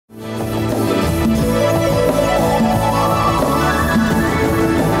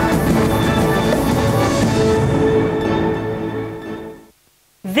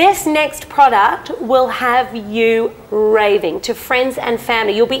This next product will have you raving to friends and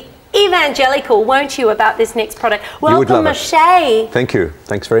family. You'll be evangelical, won't you, about this next product? Welcome, Mache. Thank you.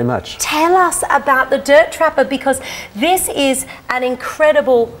 Thanks very much. Tell us about the Dirttrapper, because this is an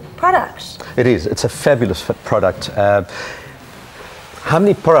incredible product. It is. It's a fabulous product. How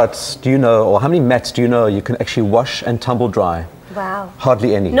many products do you know, or how many mats do you know you can actually wash and tumble dry? Wow.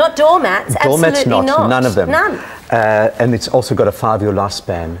 Hardly any. Not doormats? Doormats, Absolutely not. None of them. None. And it's also got a 5-year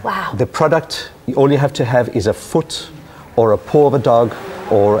lifespan. Wow. The product, all you have to have is a foot or a paw of a dog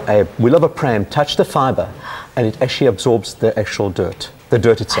or a wheel of a pram, touch the fibre, and it actually absorbs the actual dirt, the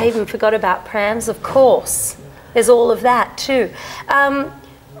dirt itself. I even forgot about prams, of course. There's all of that too.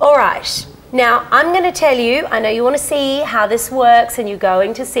 All right. Now, I'm going to tell you, I know you want to see how this works, and you're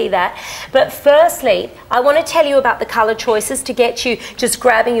going to see that. But firstly, I want to tell you about the colour choices to get you just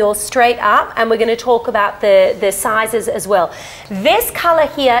grabbing yours straight up, and we're going to talk about the sizes as well. This colour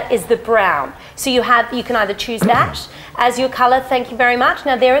here is the brown. So you can either choose that as your colour. Thank you very much.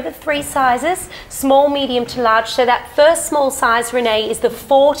 Now, there are the 3 sizes, small, medium to large. So that first small size, Renee, is the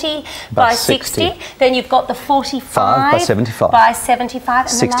 40 by 60. Then you've got the 45 by 75. By 75. And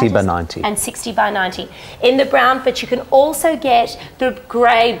 60 by 90. And 60 by 90 in the brown, but you can also get the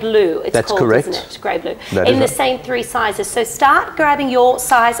grey blue. That's correct. Isn't it? Grey blue. That in the right. same 3 sizes. So start grabbing your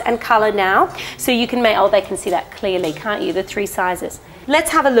size and colour now, so you can make, oh, they can see that clearly, can't you? The 3 sizes. Let's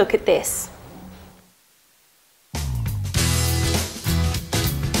have a look at this.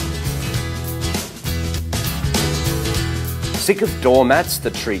 Sick of doormats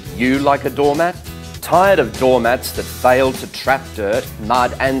that treat you like a doormat? Tired of doormats that fail to trap dirt,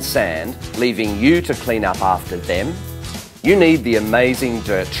 mud and sand, leaving you to clean up after them? You need the amazing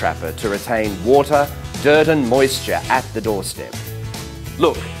Dirttrapper to retain water, dirt and moisture at the doorstep.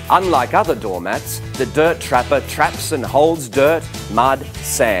 Look, unlike other doormats, the Dirttrapper traps and holds dirt, mud,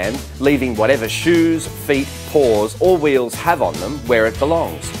 sand, leaving whatever shoes, feet, paws or wheels have on them where it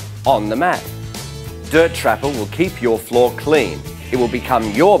belongs, on the mat. Dirttrapper will keep your floor clean. It will become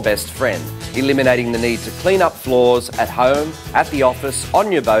your best friend, eliminating the need to clean up floors at home, at the office,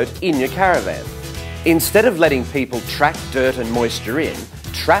 on your boat, in your caravan. Instead of letting people track dirt and moisture in,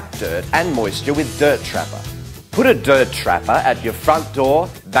 trap dirt and moisture with Dirttrapper. Put a Dirttrapper at your front door,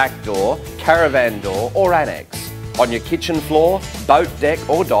 back door, caravan door or annex, on your kitchen floor, boat deck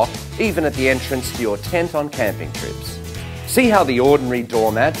or dock, even at the entrance to your tent on camping trips. See how the ordinary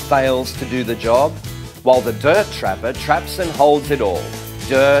doormat fails to do the job? While the Dirttrapper traps and holds it all.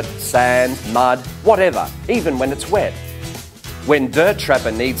 Dirt, sand, mud, whatever, even when it's wet. When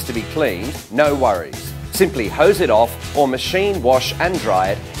Dirttrapper needs to be cleaned, no worries. Simply hose it off or machine wash and dry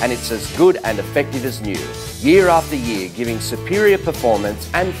it, and it's as good and effective as new, year after year, giving superior performance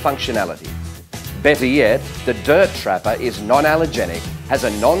and functionality. Better yet, the Dirttrapper is non-allergenic, has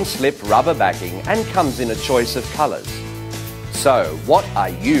a non-slip rubber backing and comes in a choice of colours. So, what are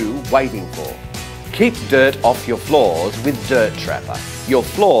you waiting for? Keep dirt off your floors with Dirttrapper, your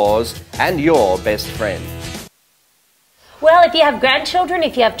floors and your best friend. Well, if you have grandchildren,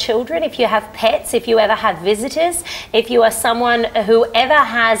 if you have children, if you have pets, if you ever have visitors, if you are someone who ever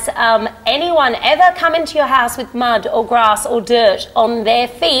has anyone ever come into your house with mud or grass or dirt on their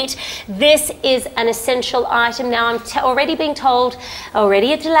feet, this is an essential item. Now, I'm already being told,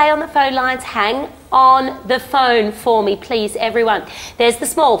 already a delay on the phone lines. Hang on the phone for me, please, everyone. There's the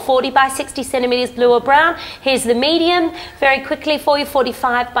small, 40 by 60 centimetres, blue or brown. Here's the medium, very quickly for you,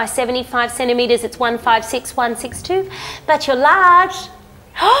 45 by 75 centimetres. It's 156, 162. But your large,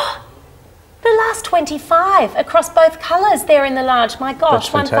 the last 25 across both colours there in the large. My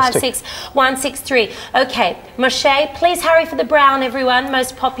gosh, 156, 163. Okay, Mache, please hurry for the brown, everyone.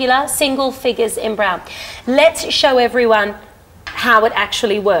 Most popular, single figures in brown. Let's show everyone how it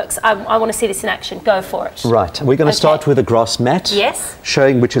actually works. I want to see this in action. Go for it. Right. We're going to start with a grass mat. Yes.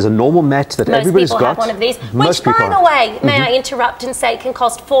 Showing which is a normal mat that everybody's got. Most people have one of these. Which, by the way, may I interrupt and say can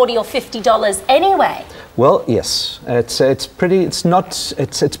cost $40 or $50 anyway? Well, yes. It's pretty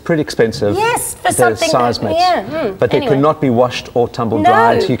expensive. Yes, for something size that, mats. yeah. But they cannot be washed or tumble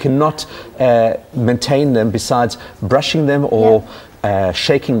dried. You cannot maintain them besides brushing them or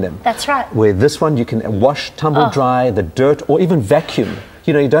shaking them. That's right. Where this one you can wash, tumble dry, the dirt, or even vacuum.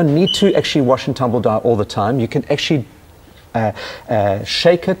 You know, you don't need to actually wash and tumble dry all the time. You can actually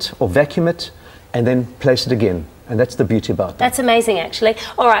shake it or vacuum it and then place it again. And that's the beauty about that. That's amazing, actually.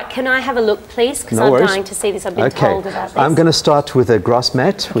 All right, can I have a look, please? Because I'm dying to see this. I've been told about this. I'm going to start with a grass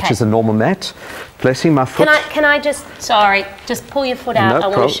mat, which is a normal mat. Placing my foot. Can I just, sorry, just pull your foot out. I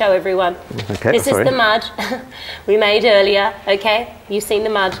want to show everyone. Okay, this is the mud we made earlier, okay? You've seen the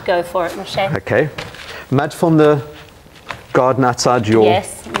mud. Go for it, Mache. Okay. Mud from the garden outside your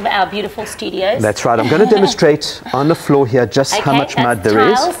our beautiful studios. That's right. I'm going to demonstrate on the floor here just how much mud there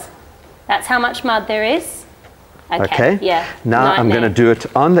is. That's how much mud there is. Okay. Yeah. Now I'm going to do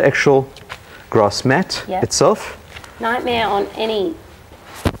it on the actual grass mat itself. Nightmare on any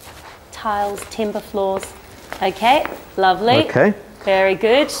tiles, timber floors. Okay, lovely. Okay. Very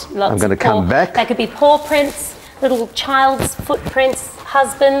good. Lots I'm going to come back. That could be paw prints, little child's footprints,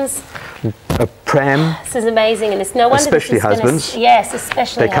 husbands. A pram. This is amazing, and it's no wonder especially this is husbands. Yes,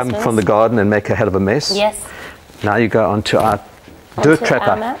 especially They husbands. come from the garden and make a hell of a mess. Yes. Now you go onto our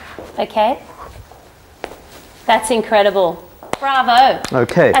Dirttrapper. Okay. That's incredible. Bravo.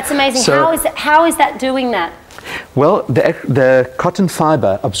 Okay. That's amazing. So, how is that doing that? well, the cotton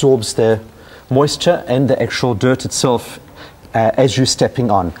fiber absorbs the moisture and the actual dirt itself as you're stepping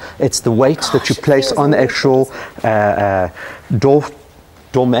on. It's the weight that you place on the actual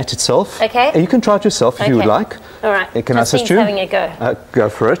doormat itself. Okay. You can try it yourself if you would like. All right. Can I assist you? Having a go. Go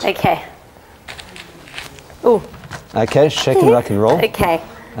for it. Okay. Ooh. Okay, shake and rock and roll. Okay.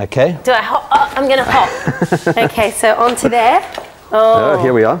 Okay. Do I hop? Oh, I'm going to hop. Okay, so onto there. Oh,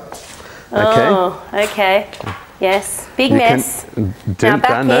 here we are. Okay. Oh, okay. Yes. Big mess. Now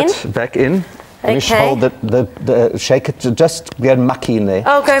back in. Back in. Finish, hold the shake it, just get mucky in there.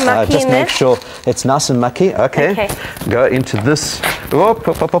 Oh, go mucky just in there. make sure it's nice and mucky. Okay. Go into this. Whoop,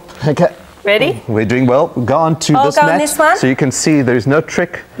 whoop, whoop, whoop. Okay. Ready? We're doing well. Go on to this go mat. on this one? So you can see there's no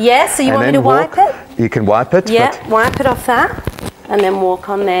trick. Yeah, so you want me to wipe it? You can wipe it. Yeah, wipe it off that and then walk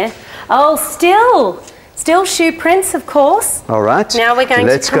on there. Oh, still shoe prints, of course. All right. Now we're going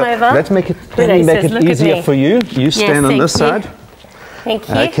to come over. Let's make it easier for you. You stand on this side. Thank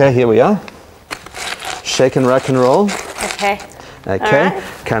you. Okay, here we are. Shake and rock and roll. Okay. Okay, right.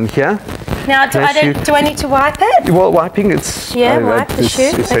 come here. Now, do I need to wipe it? Well, wiping it's wipe the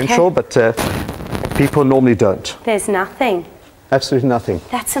shoe. essential, but people normally don't. There's nothing. Absolutely nothing.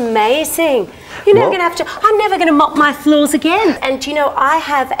 That's amazing. You're never going to have to. I'm never going to mop my floors again. And you know, I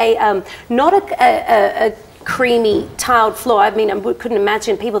have a not a creamy tiled floor. I mean, I couldn't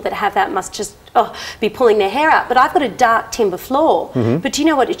imagine people that have that must just be pulling their hair out. But I've got a dark timber floor. But do you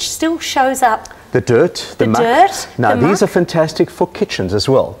know what? It still shows up. The dirt, the muck. Now, these are fantastic for kitchens as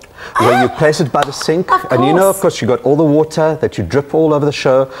well, where you place it by the sink. And you know, of course, you got all the water that you drip all over the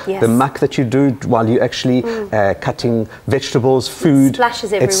show, the muck that you do while you're actually cutting vegetables, food. It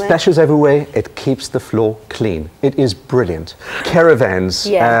splashes everywhere. It splashes everywhere. It keeps the floor clean. It is brilliant. Caravans,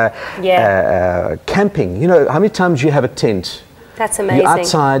 camping. You know, how many times you have a tent? That's amazing. You're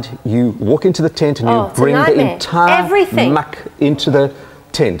outside, you walk into the tent and you bring the entire muck into the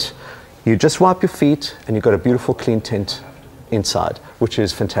tent. You just wipe your feet and you've got a beautiful clean tent inside, which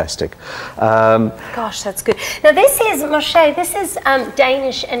is fantastic. Gosh, that's good. Now this is, Moshe, this is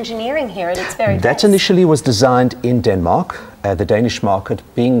Danish engineering here at its very best. That initially was designed in Denmark, the Danish market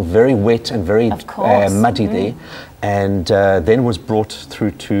being very wet and very muddy there, and then was brought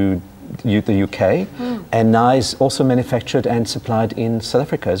through to the UK, and now is also manufactured and supplied in South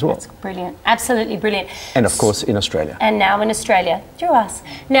Africa as well. That's brilliant, absolutely brilliant. And of course in Australia. And now in Australia, through us.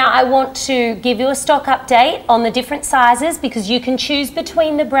 Now I want to give you a stock update on the different sizes because you can choose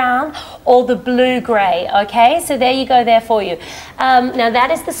between the brown or the blue-grey, okay? So there you go there for you. Now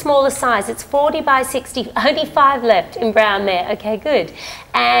that is the smaller size, it's 40 by 60, only 5 left in brown there, okay, good.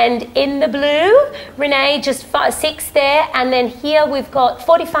 And in the blue, Renee, just 6 there, and then here we've got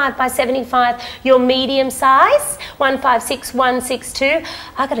 45 by 75, your medium size, 156, 162.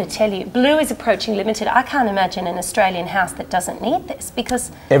 I got to tell you, blue is approaching limited. I can't imagine an Australian house that doesn't need this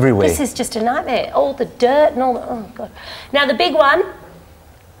because everywhere. This is just a nightmare. All the dirt and all the, oh God. Now the big one,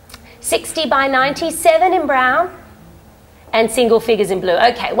 60 by 97 in brown. And single figures in blue.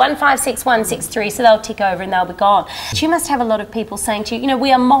 Okay, 156, 163, so they'll tick over and they'll be gone. You must have a lot of people saying to you, you know,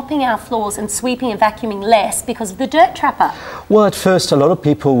 we are mopping our floors and sweeping and vacuuming less because of the Dirttrapper. Well, at first, a lot of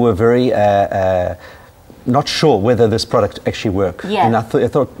people were very not sure whether this product actually worked. Yeah. And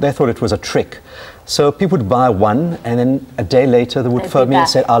they thought it was a trick. So people would buy one, and then a day later they would phone me and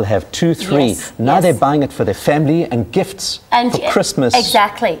say, I'll have 2, 3. Yes, now they're buying it for their family and gifts for Christmas,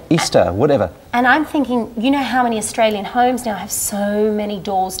 Easter, whatever. And I'm thinking, you know how many Australian homes now have so many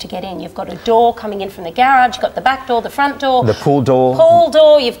doors to get in? You've got a door coming in from the garage, you've got the back door, the front door. The pool door. Pool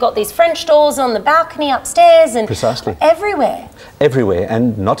door, you've got these French doors on the balcony upstairs and everywhere. Everywhere,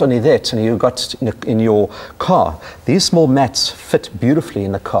 and not only that, and you've got in your car, these small mats fit beautifully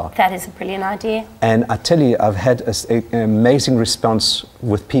in the car. That is a brilliant idea. And I tell you, I've had an amazing response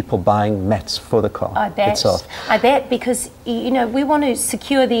with people buying mats for the car itself. I bet, because you know, we want to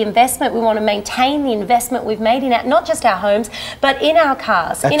secure the investment, we want to maintain the investment we've made in not just our homes, but in our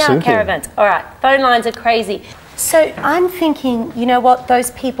cars, in our caravans. All right, phone lines are crazy. So I'm thinking, you know what, those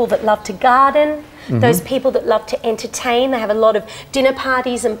people that love to garden, those people that love to entertain, they have a lot of dinner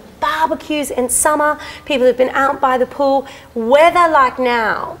parties and barbecues in summer, people who've been out by the pool, weather like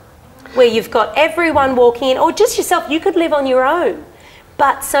now, where you've got everyone walking in, or just yourself, you could live on your own.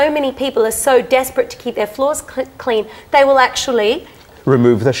 But so many people are so desperate to keep their floors clean, they will actually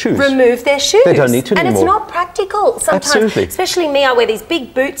remove their shoes. Remove their shoes. They don't need to anymore. And it's not practical sometimes. Absolutely. Especially me, I wear these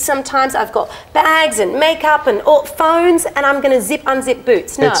big boots sometimes. I've got bags and makeup and phones, and I'm going to unzip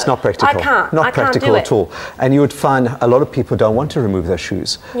boots. No, it's not practical. I can't. Not I can't practical do at all. And you would find a lot of people don't want to remove their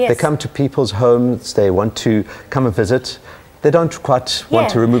shoes. Yes. They come to people's homes, they want to come and visit. They don't quite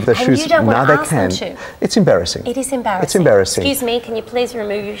want to remove their shoes. You don't now want they to ask can. Them to. It's embarrassing. It is embarrassing. It's embarrassing. Excuse me, can you please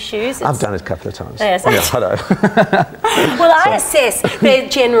remove your shoes? I've done it a couple of times. Yes. Oh, yeah, hello. Well, I assess their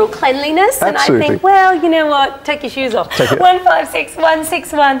general cleanliness, and I think, well, you know what, take your shoes off.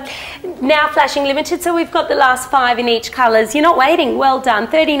 156161. Now flashing limited, so we've got the last 5 in each colours. You're not waiting. Well done.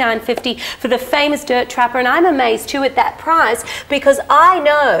 $39.50 for the famous Dirttrapper, and I'm amazed too at that price because I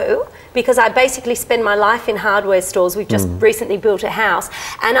know. Because I basically spend my life in hardware stores. We've just recently built a house,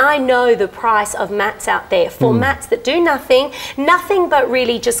 and I know the price of mats out there for mats that do nothing but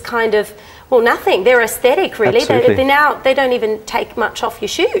really just kind of, well, nothing. They're aesthetic, really. They don't even take much off your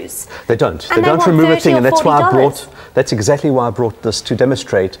shoes. They don't. And they don't remove a thing, and that's why $40. That's exactly why I brought this, to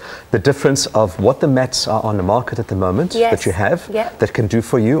demonstrate the difference of what the mats are on the market at the moment that you have that can do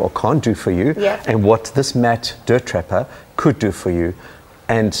for you or can't do for you, and what this mat Dirttrapper could do for you.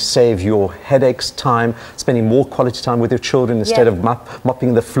 And save your headaches, time, spending more quality time with your children instead of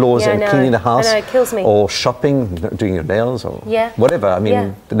mopping the floors and cleaning the house. I know, it kills me. Or shopping, doing your nails, or whatever. I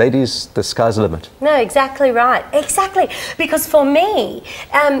mean, the ladies, the sky's the limit. No, exactly right. Exactly. Because for me,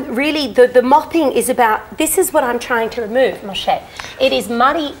 really, the mopping is about, this is what I'm trying to remove, Moshe. It is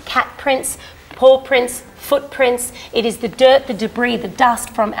muddy cat prints, paw prints, footprints, it is the dirt, the debris, the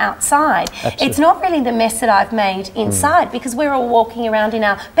dust from outside. Absolutely. It's not really the mess that I've made inside because we're all walking around in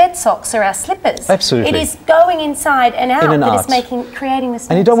our bed socks or our slippers. Absolutely. It is going inside and out that is creating this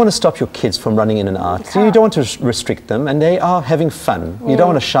mess. And you don't want to stop your kids from running in and out. So you don't want to restrict them, and they are having fun. You don't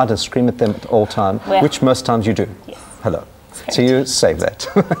want to shout and scream at them at all time, which most times you do. Yes. Hello. So you save that.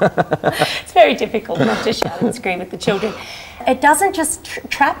 It's very difficult not to shout and scream at the children. It doesn't just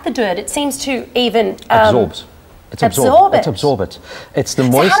trap the dirt, it seems to even absorb it. It's the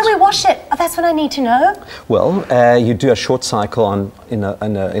moist. So how do we wash it? Oh, that's what I need to know. Well, you do a short cycle in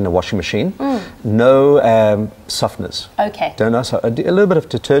a washing machine. No softeners. Okay. Don't know, a little bit of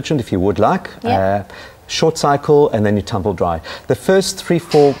detergent if you would like. Short cycle, and then you tumble dry. The first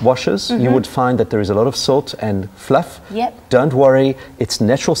 3-4 washes, you would find that there is a lot of salt and fluff. Don't worry, it's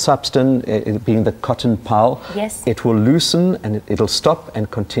natural substance, it being the cotton pile. It will loosen and it'll stop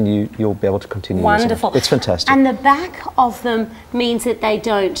and continue. You'll be able to continue. Wonderful. Using it. It's fantastic. And the back of them means that they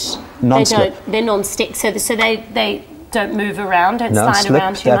don't. Non-slip. They're non-stick, so they don't move around, don't slide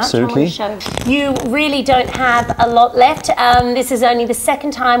around too absolutely. much. You really don't have a lot left. This is only the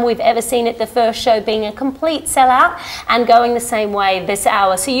second time we've ever seen it, the first show being a complete sellout and going the same way this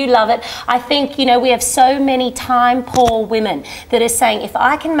hour. So you love it. I think, you know, we have so many time-poor women that are saying, if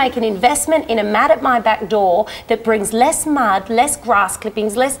I can make an investment in a mat at my back door that brings less mud, less grass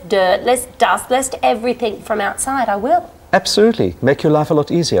clippings, less dirt, less dust, less everything from outside, I will. Absolutely. Make your life a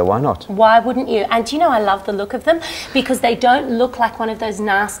lot easier. Why not? Why wouldn't you? And you know, I love the look of them because they don't look like one of those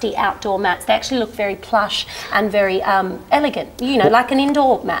nasty outdoor mats. They actually look very plush and very elegant, you know, like an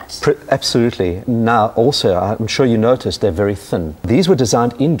indoor mat. Absolutely. Now, also, I'm sure you noticed they're very thin. These were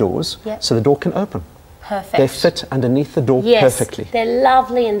designed indoors so the door can open. Perfect. They fit underneath the door perfectly. They're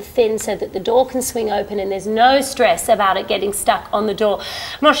lovely and thin so that the door can swing open and there's no stress about it getting stuck on the door.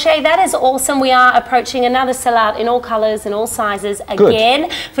 Moshe, that is awesome. We are approaching another sellout in all colours and all sizes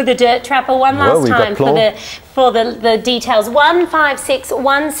again for the Dirttrapper. One last time for the details.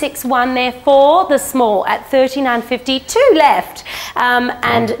 156161 there for the small at $39.50. 2 left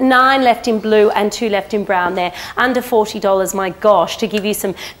and 9 left in blue and 2 left in brown there. Under $40, my gosh, to give you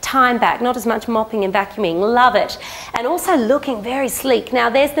some time back. Not as much mopping and vacuuming. Love it. And also looking very sleek. Now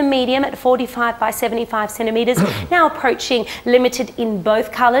there's the medium at 45 by 75 centimetres. Now approaching limited in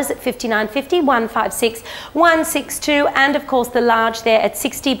both colours at $59.50, 156, 162, and of course the large there at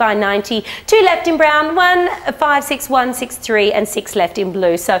 60 by 90. 2 left in brown, 156, 163, and 6 left in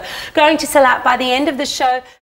blue. So going to sell out by the end of the show.